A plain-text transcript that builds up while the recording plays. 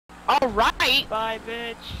Alright! Bye,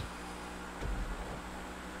 bitch.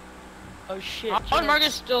 Oh shit. How is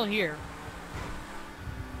Marcus still here?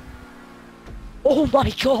 Oh my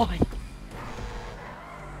god!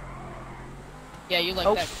 Yeah, you like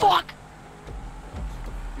Oh that. fuck!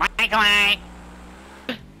 Mike!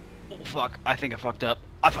 Oh fuck, I think I fucked up.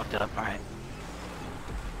 Alright.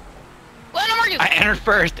 Lando Marcus! I entered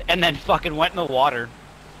first and then fucking went in the water.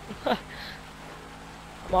 Come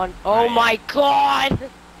on. Oh my god!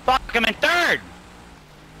 Fuck, I'm in third!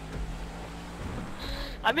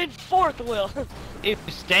 I'm in fourth, Will. Dude,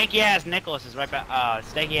 stanky ass Nicholas is right back.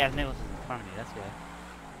 Stanky ass Nicholas is in front of me, that's good.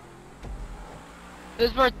 This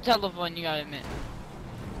is for telephone, you gotta admit.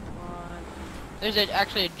 There's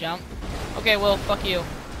actually a jump. Okay, well, fuck you.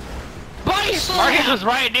 Body slam! Marcus was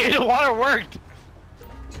right, dude, the water worked!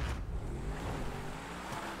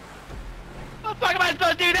 How the fuck am I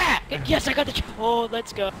supposed to do that? Yes, I got the. Oh,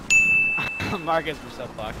 let's go. Marcus, we're so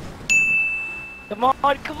fucked. Come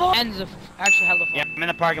on, come on. Ends of actually hella fun. Yeah, I'm in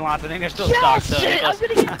the parking lot, I think they're still Yes, stocked, so shit, I'm Nicholas.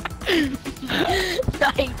 gonna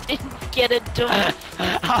get. I didn't get it done.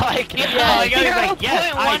 I like it. Oh, he's like,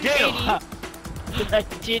 yes, I do. I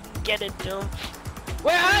didn't get it done.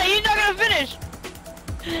 Wait, he's not gonna finish!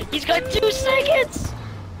 He's got 2 seconds.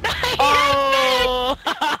 Oh!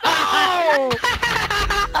 Oh!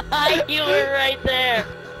 You were right there.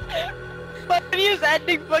 Funniest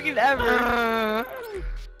ending fucking ever.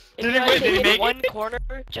 If Did you he had make hit it? one corner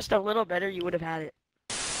just a little better, you would have had it.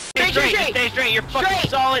 Stay straight, straight. stay straight, you're fucking Straight.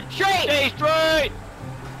 solid. Straight. Stay straight!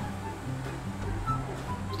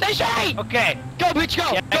 Stay straight! Okay. Go, bitch,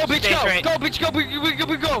 go! Yeah, Go, bitch, stay go! straight. Go, bitch,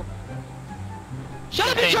 go, go! Shut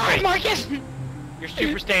up and Stay charge, straight. Marcus! You're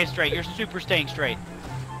super staying straight, you're super staying straight.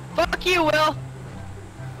 Fuck you, Will!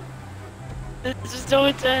 This is so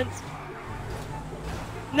intense.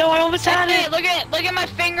 No, I almost had Hey, it. look at my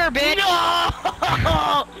finger, bitch!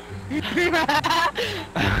 No!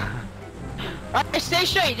 Alright, stay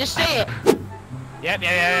straight, just say it. Yep,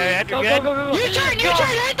 Go, you're good. go, go, go. You turn,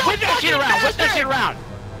 hit the Whip that shit fucking around, whip that bastard! shit around.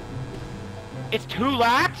 It's 2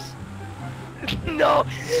 laps? No!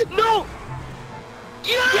 No!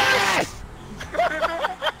 Yes!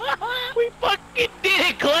 We fucking did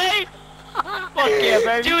it, Clay! Fuck yeah,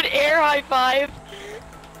 baby. Dude, air high five.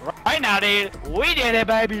 Right now, dude, we did it,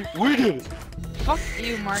 baby. We did it. Fuck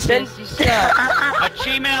you, Marcus, Send- you suck.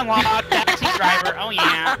 Achievement unlocked, taxi driver, oh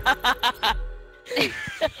yeah.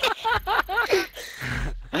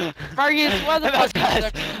 Marcus, why the fuck you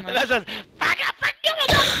suck so much? That's us. Fuck you,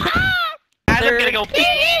 guys, I'm gonna go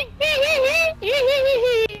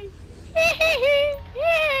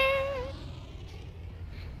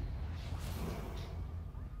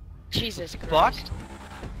Jesus Christ. fucked.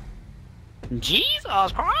 Jesus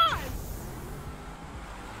Christ.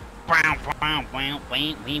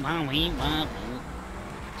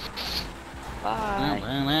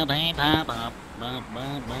 Bye.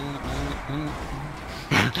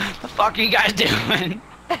 The fuck are you guys doing?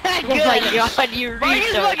 Oh my god, you Marcus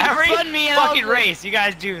reached fucking Every spun me in fucking race. You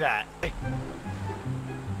guys do that.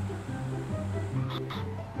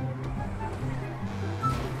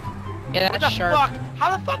 Yeah, What that's the sharp. fuck?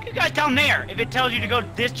 How the fuck you guys down there if it tells you to go to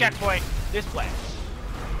this checkpoint this way?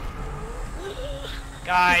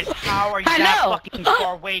 Guys, how are you I that know. fucking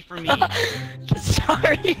far away from me?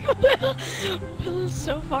 Sorry, Will. Will is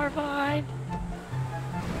so far behind.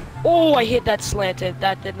 Oh, I hit that slanted.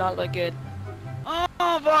 That did not look good. Oh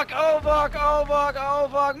fuck, oh fuck, oh fuck, oh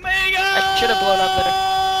fuck, Mega! I should have blown up there.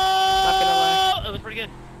 Not gonna lie. It was pretty good.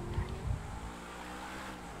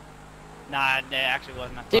 Nah, it actually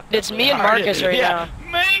wasn't. I Dude, fucked it's up me and really hard. Marcus right Yeah.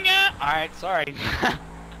 Mega! Alright, sorry.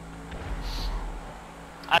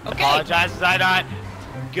 I apologize, as I'm not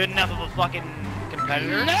good enough of a fucking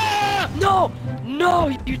competitor. No! No! No,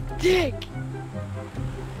 you dick!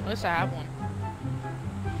 At least I have one.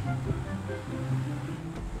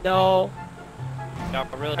 No. No,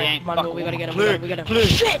 really ain't. Come on, Will, we gotta get him. Click, We gotta. click,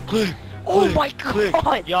 Shit! click, Oh click, my click.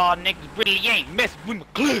 god! Y'all niggas really ain't messing with my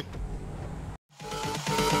click.